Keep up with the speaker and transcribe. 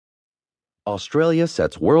Australia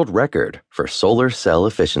sets world record for solar cell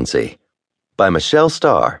efficiency. By Michelle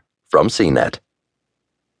Starr from CNET.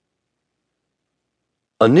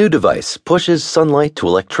 A new device pushes sunlight to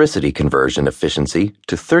electricity conversion efficiency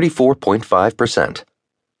to 34.5%.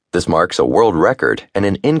 This marks a world record and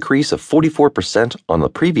an increase of 44% on the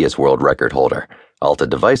previous world record holder, Alta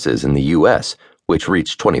Devices in the US, which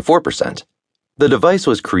reached 24%. The device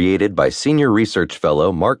was created by Senior Research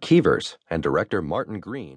Fellow Mark Keevers and Director Martin Green.